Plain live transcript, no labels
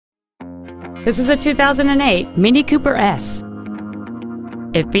This is a 2008 Mini Cooper S.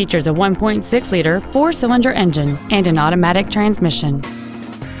 It features a 1.6-liter four-cylinder engine and an automatic transmission.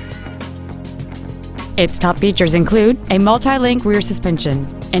 Its top features include a multi-link rear suspension,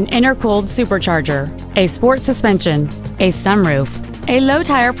 an intercooled supercharger, a sport suspension, a sunroof, a low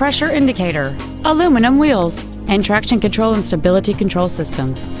tire pressure indicator, aluminum wheels, and traction control and stability control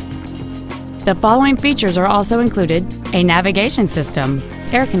systems. The following features are also included: a navigation system,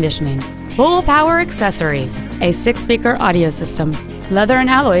 air conditioning, full power accessories, a 6-speaker audio system, leather and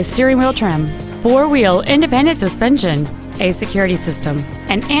alloy steering wheel trim, 4-wheel independent suspension, a security system,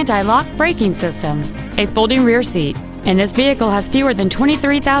 an anti-lock braking system, a folding rear seat, and this vehicle has fewer than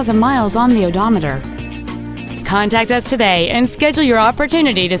 23,000 miles on the odometer. Contact us today and schedule your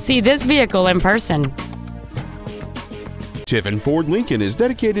opportunity to see this vehicle in person. TiffinFord-Lincoln is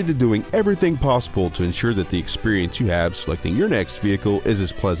dedicated to doing everything possible to ensure that the experience you have selecting your next vehicle is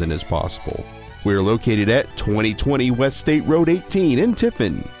as pleasant as possible. We are located at 2020 West State Road 18 in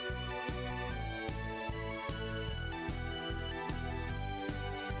Tiffin.